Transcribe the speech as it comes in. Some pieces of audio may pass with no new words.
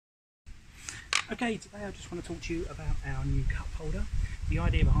Okay, today I just want to talk to you about our new cup holder. The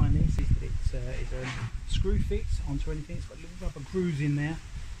idea behind this is that it's a screw fits onto anything. It's got little rubber grooves in there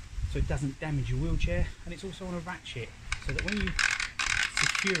so it doesn't damage your wheelchair, and it's also on a ratchet so that when you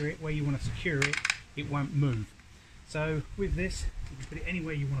secure it where you want to secure it, it won't move. So with this, you can put it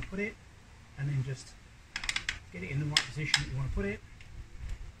anywhere you want to put it, and then just get it in the right position that you want to put it,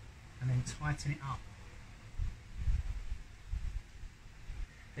 and then tighten it up.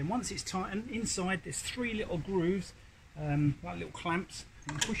 Then once it's tightened, inside there's 3 little grooves, like little clamps.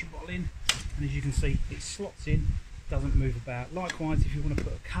 You can push your bottle in, and as you can see, it slots in, doesn't move about. Likewise, if you want to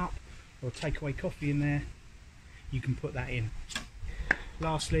put a cup or a takeaway coffee in there, you can put that in.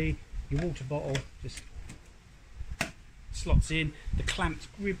 Lastly, your water bottle just slots in, the clamps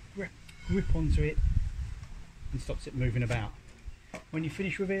grip onto it and stops it moving about. When you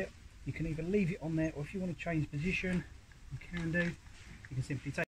finish with it, you can either leave it on there, or if you want to change position, you can do. You can simply take